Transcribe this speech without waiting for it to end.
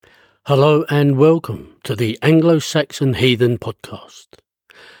Hello and welcome to the Anglo-Saxon Heathen Podcast.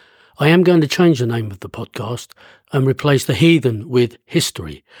 I am going to change the name of the podcast and replace the heathen with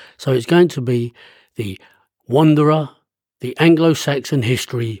history. So it's going to be the Wanderer, the Anglo-Saxon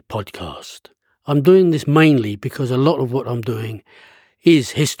History Podcast. I'm doing this mainly because a lot of what I'm doing is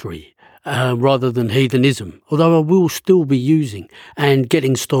history rather than heathenism, although I will still be using and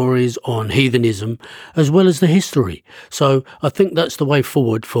getting stories on heathenism as well as the history. So I think that's the way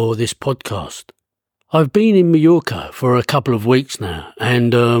forward for this podcast. I've been in Mallorca for a couple of weeks now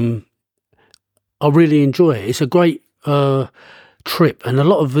and I really enjoy it. It's a great trip, and a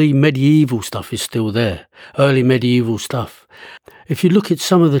lot of the medieval stuff is still there, early medieval stuff. If you look at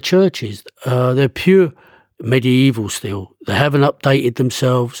some of the churches, they're pure medieval still. They haven't updated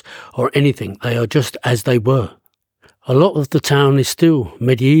themselves or anything. They are just as they were. A lot of the town is still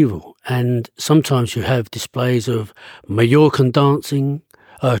medieval, and sometimes you have displays of Mallorcan dancing,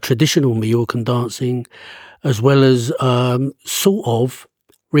 traditional Mallorcan dancing, as well as sort of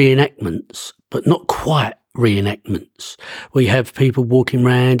reenactments, but not quite reenactments. We have people walking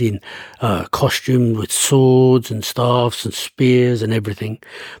around in costume with swords and staffs and spears and everything,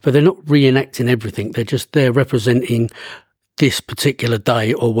 but they're not reenacting everything. They're just there representing this particular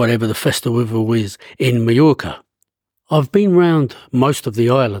day or whatever the festival is in Mallorca. I've been round most of the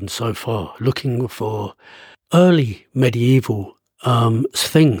island so far looking for early medieval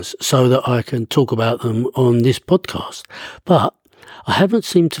things so that I can talk about them on this podcast, but I haven't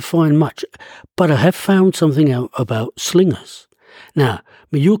seemed to find much, but I have found something out about slingers. Now,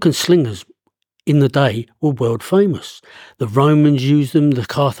 Mallorcan slingers in the day were world famous. The Romans used them, the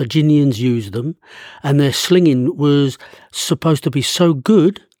Carthaginians used them, and their slinging was supposed to be so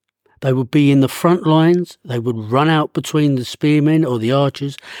good, they would be in the front lines, they would run out between the spearmen or the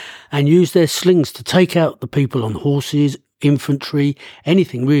archers and use their slings to take out the people on horses, infantry,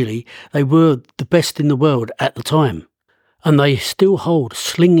 anything really. They were the best in the world at the time. And they still hold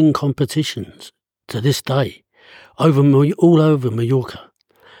slinging competitions to this day all over Mallorca.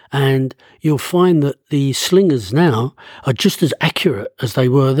 And you'll find that the slingers now are just as accurate as they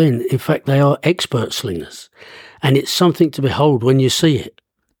were then. In fact, they are expert slingers. And it's something to behold when you see it.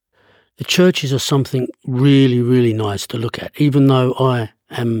 The churches are something really, really nice to look at. Even though I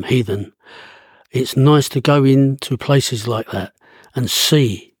am heathen, it's nice to go into places like that and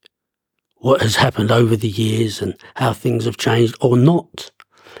see what has happened over the years and how things have changed or not.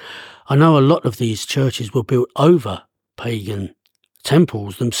 I know a lot of these churches were built over pagan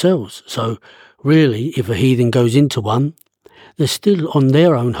temples themselves. So really, if a heathen goes into one, they're still on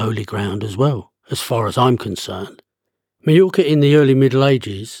their own holy ground as well, as far as I'm concerned. Mallorca in the early Middle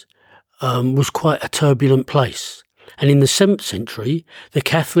Ages was quite a turbulent place. And in the 7th century, the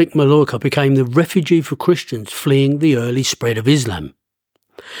Catholic Mallorca became the refugee for Christians fleeing the early spread of Islam.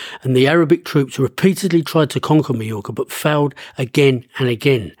 And the Arabic troops repeatedly tried to conquer Mallorca but failed again and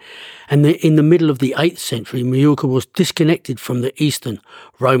again. And in the middle of the 8th century, Mallorca was disconnected from the Eastern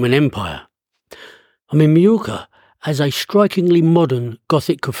Roman Empire. I mean, Mallorca has a strikingly modern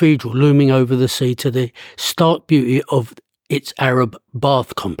Gothic cathedral looming over the sea to the stark beauty of its Arab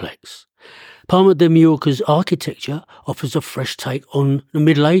bath complex. Palma de Mallorca's architecture offers a fresh take on the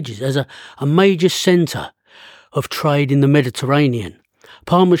Middle Ages as a major centre of trade in the Mediterranean.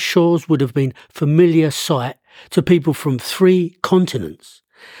 Palma's shores would have been a familiar sight to people from 3 continents,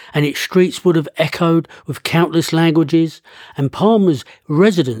 and its streets would have echoed with countless languages, and Palma's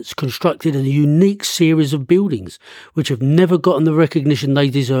residents constructed a unique series of buildings which have never gotten the recognition they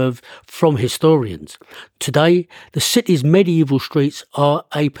deserve from historians. Today, the city's medieval streets are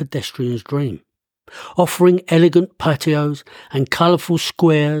a pedestrian's dream, offering elegant patios and colourful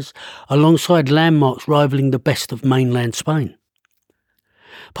squares alongside landmarks rivalling the best of mainland Spain.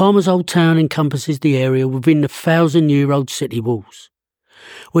 Palma's old town encompasses the area within the 1,000-year-old city walls,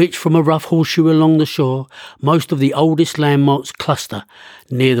 which from a rough horseshoe along the shore, most of the oldest landmarks cluster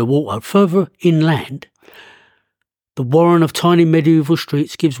near the water. Further inland, the warren of tiny medieval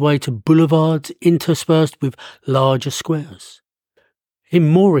streets gives way to boulevards interspersed with larger squares. In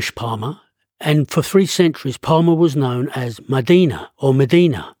Moorish Palma, and for 3 centuries, Palma was known as Medina or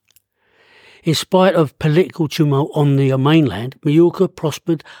Medina. In spite of political tumult on the mainland, Mallorca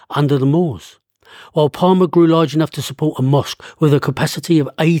prospered under the Moors, while Palma grew large enough to support a mosque with a capacity of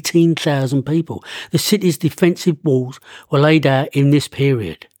 18,000 people. The city's defensive walls were laid out in this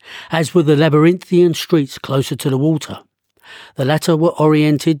period, as were the labyrinthian streets closer to the water. The latter were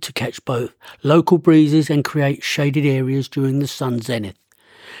oriented to catch both local breezes and create shaded areas during the sun's zenith.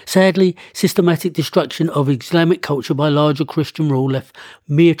 Sadly, systematic destruction of Islamic culture by larger Christian rule left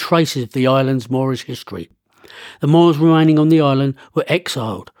mere traces of the island's Moorish history. The Moors remaining on the island were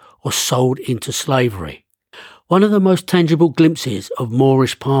exiled or sold into slavery. One of the most tangible glimpses of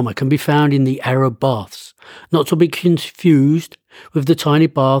Moorish Palma can be found in the Arab baths, not to be confused with the tiny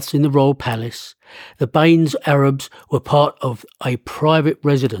baths in the royal palace. The Bains Arabs were part of a private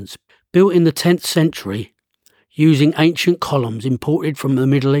residence built in the 10th century using ancient columns imported from the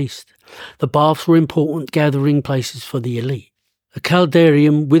Middle East. The baths were important gathering places for the elite. A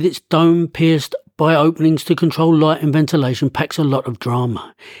caldarium with its dome pierced by openings to control light and ventilation packs a lot of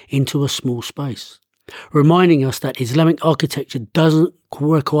drama into a small space, reminding us that Islamic architecture doesn't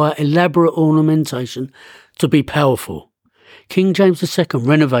require elaborate ornamentation to be powerful. King James II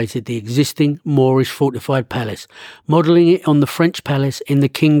renovated the existing Moorish fortified palace, modelling it on the French palace in the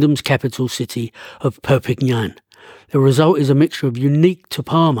kingdom's capital city of Perpignan. The result is a mixture of unique to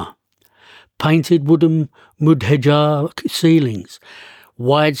Palma, painted wooden mudhajjar ceilings,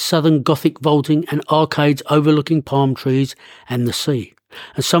 wide southern Gothic vaulting and arcades overlooking palm trees and the sea.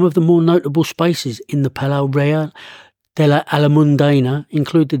 And some of the more notable spaces in the Palau Real de la Alamundana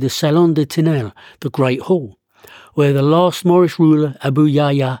included the Salon de Tinel, the Great Hall, where the last Moorish ruler, Abu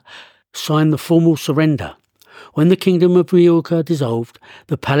Yahya, signed the formal surrender. When the Kingdom of Mallorca dissolved,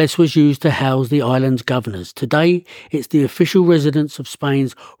 the palace was used to house the island's governors. Today, it's the official residence of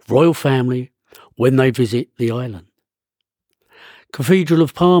Spain's royal family when they visit the island. Cathedral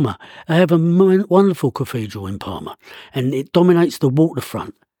of Palma. I have a wonderful cathedral in Palma, and it dominates the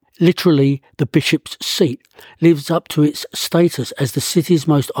waterfront. Literally, the bishop's seat lives up to its status as the city's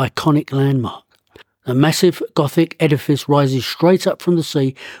most iconic landmark. A massive Gothic edifice rises straight up from the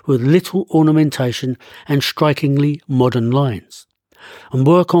sea with little ornamentation and strikingly modern lines. And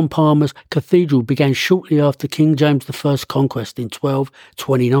work on Palma's cathedral began shortly after King James I's conquest in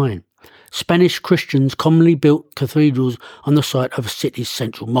 1229. Spanish Christians commonly built cathedrals on the site of a city's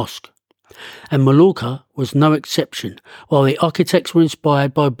central mosque. And Mallorca was no exception. While the architects were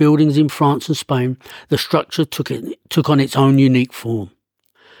inspired by buildings in France and Spain, the structure took on its own unique form.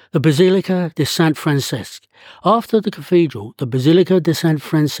 The Basilica de Sant Francesc. After the cathedral, the Basilica de Sant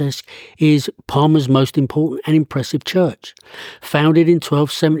Francesc is Palma's most important and impressive church. Founded in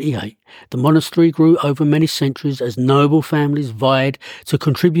 1278, the monastery grew over many centuries as noble families vied to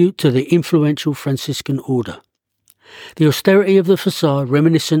contribute to the influential Franciscan order. The austerity of the facade,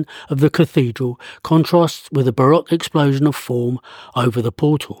 reminiscent of the cathedral, contrasts with a Baroque explosion of form over the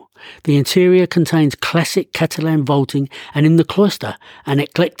portal. The interior contains classic Catalan vaulting and in the cloister an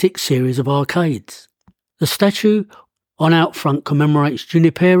eclectic series of arcades. The statue on out front commemorates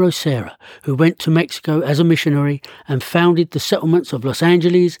Junipero Serra, who went to Mexico as a missionary and founded the settlements of Los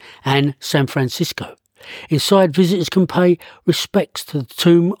Angeles and San Francisco. Inside, visitors can pay respects to the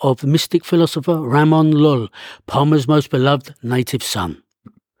tomb of the mystic philosopher Ramon Llull, Palma's most beloved native son.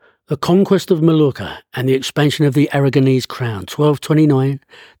 The conquest of Mallorca and the expansion of the Aragonese crown, 1229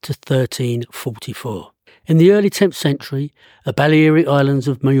 to 1344. In the early 10th century, the Balearic islands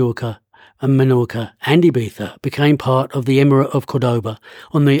of Mallorca and Menorca and Ibiza became part of the Emirate of Cordoba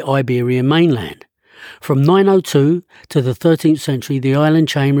on the Iberian mainland. From 902 to the 13th century, the island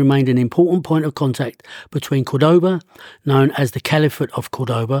chain remained an important point of contact between Cordoba, known as the Caliphate of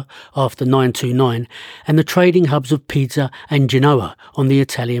Cordoba after 929, and the trading hubs of Pisa and Genoa on the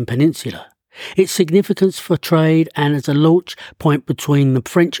Italian peninsula. Its significance for trade and as a launch point between the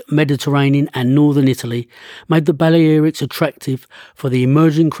French Mediterranean and northern Italy made the Balearics attractive for the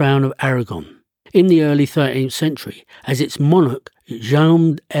emerging crown of Aragon. In the early 13th century, as its monarch,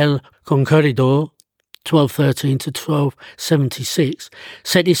 Jaume el Conqueridor, 1213 to 1276,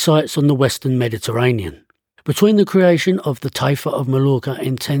 set his sights on the western Mediterranean. Between the creation of the Taifa of Mallorca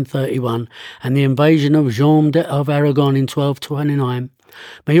in 1031 and the invasion of Jaume of Aragon in 1229,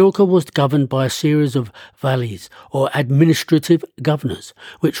 Mallorca was governed by a series of valleys, or administrative governors,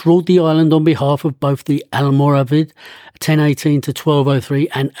 which ruled the island on behalf of both the Almoravid, 1018 to 1203,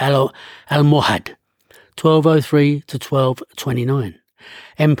 and Almohad, 1203 to 1229,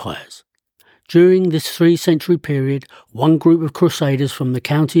 empires. During this 3-century period, one group of crusaders from the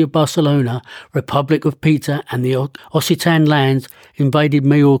county of Barcelona, Republic of Pisa and the Occitan lands invaded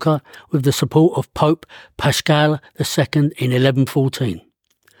Mallorca with the support of Pope Pascal II in 1114.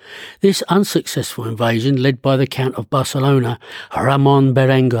 This unsuccessful invasion, led by the Count of Barcelona, Ramon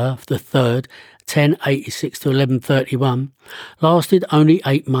Berenguer III, 1086 to 1131, lasted only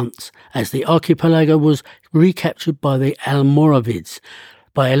 8 months, as the archipelago was recaptured by the Almoravids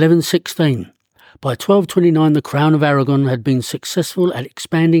by 1116. By 1229, the Crown of Aragon had been successful at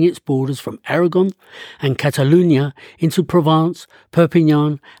expanding its borders from Aragon and Catalonia into Provence,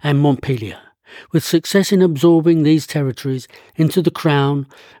 Perpignan and Montpellier. With success in absorbing these territories into the Crown,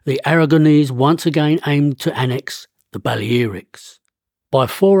 the Aragonese once again aimed to annex the Balearics. By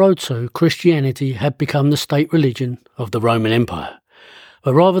 402, Christianity had become the state religion of the Roman Empire.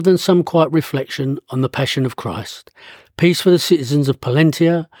 But rather than some quiet reflection on the Passion of Christ, peace for the citizens of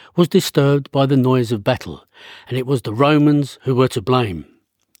Pollentia was disturbed by the noise of battle, and it was the Romans who were to blame.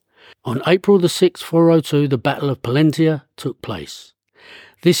 On April the 6th, 402, the Battle of Pollentia took place.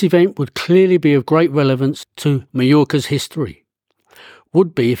 This event would clearly be of great relevance to Mallorca's history.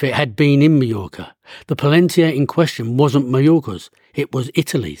 Would be if it had been in Mallorca. The Pollentia in question wasn't Mallorca's, it was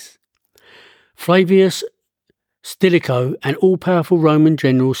Italy's. Flavius Stilicho, an all-powerful Roman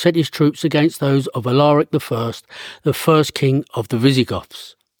general, set his troops against those of Alaric I, the first king of the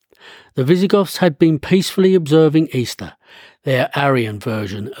Visigoths. The Visigoths had been peacefully observing Easter, their Arian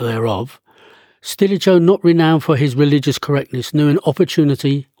version thereof. Stilicho, not renowned for his religious correctness, knew an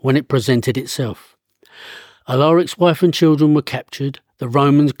opportunity when it presented itself. Alaric's wife and children were captured. The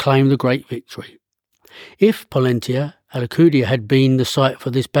Romans claimed a great victory. If Pollentia, Alcudia, had been the site for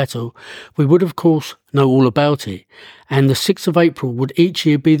this battle, we would of course know all about it, and the 6th of April would each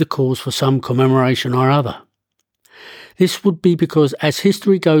year be the cause for some commemoration or other. This would be because, as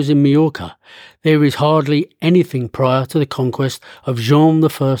history goes in Mallorca, there is hardly anything prior to the conquest of Jean I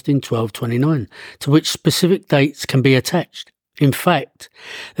in 1229, to which specific dates can be attached. In fact,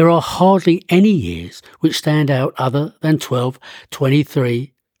 there are hardly any years which stand out other than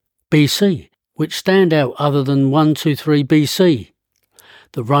 1223 BC, which stand out other than 123 BC.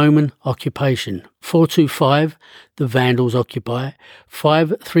 The Roman occupation, 425, the Vandals occupy,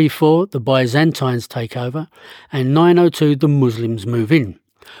 534, the Byzantines take over, and 902, the Muslims move in,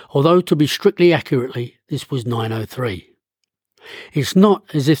 although to be strictly accurately, this was 903. It's not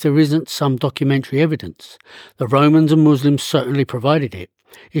as if there isn't some documentary evidence. The Romans and Muslims certainly provided it.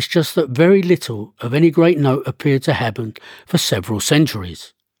 It's just that very little of any great note appeared to happen for several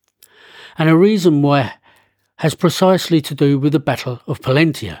centuries. And a reason why has precisely to do with the Battle of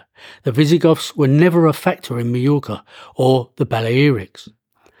Pollentia. The Visigoths were never a factor in Mallorca or the Balearics.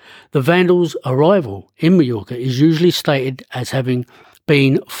 The Vandals' arrival in Mallorca is usually stated as having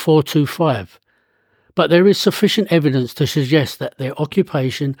been 425, but there is sufficient evidence to suggest that their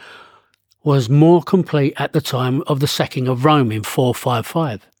occupation was more complete at the time of the sacking of Rome in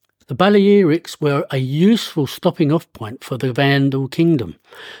 455. The Balearics were a useful stopping-off point for the Vandal kingdom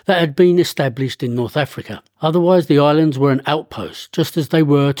that had been established in North Africa. Otherwise, the islands were an outpost, just as they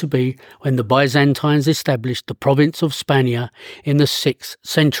were to be when the Byzantines established the province of Spania in the 6th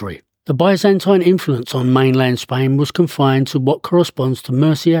century. The Byzantine influence on mainland Spain was confined to what corresponds to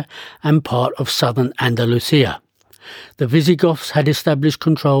Murcia and part of southern Andalusia. The Visigoths had established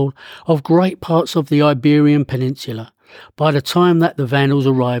control of great parts of the Iberian Peninsula by the time that the Vandals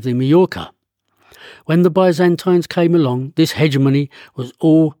arrived in Mallorca. When the Byzantines came along, this hegemony was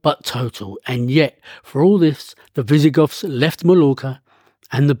all but total, and yet, for all this, the Visigoths left Mallorca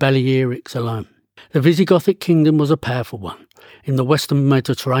and the Balearics alone. The Visigothic kingdom was a powerful one in the western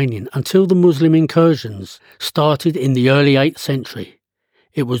Mediterranean until the Muslim incursions started in the early 8th century.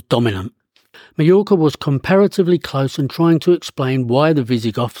 It was dominant. Mallorca was comparatively close, and trying to explain why the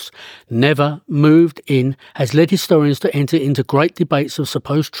Visigoths never moved in has led historians to enter into great debates of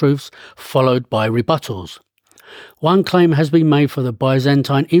supposed truths followed by rebuttals. One claim has been made for the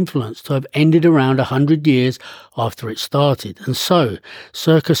Byzantine influence to have ended around 100 years after it started, and so,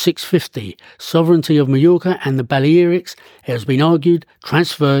 circa 650, sovereignty of Mallorca and the Balearics, it has been argued,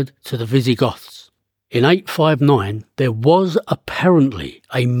 transferred to the Visigoths. In 859, there was apparently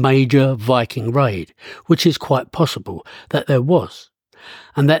a major Viking raid, which is quite possible that there was,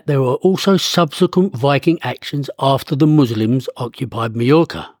 and that there were also subsequent Viking actions after the Muslims occupied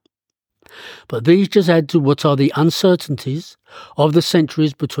Mallorca. But these just add to what are the uncertainties of the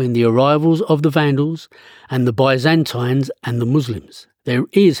centuries between the arrivals of the Vandals and the Byzantines and the Muslims. There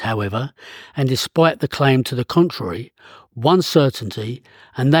is, however, and despite the claim to the contrary, one certainty,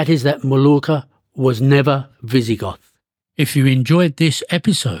 and that is that Mallorca was never Visigoth. If you enjoyed this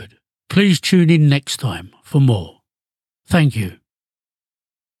episode, please tune in next time for more. Thank you.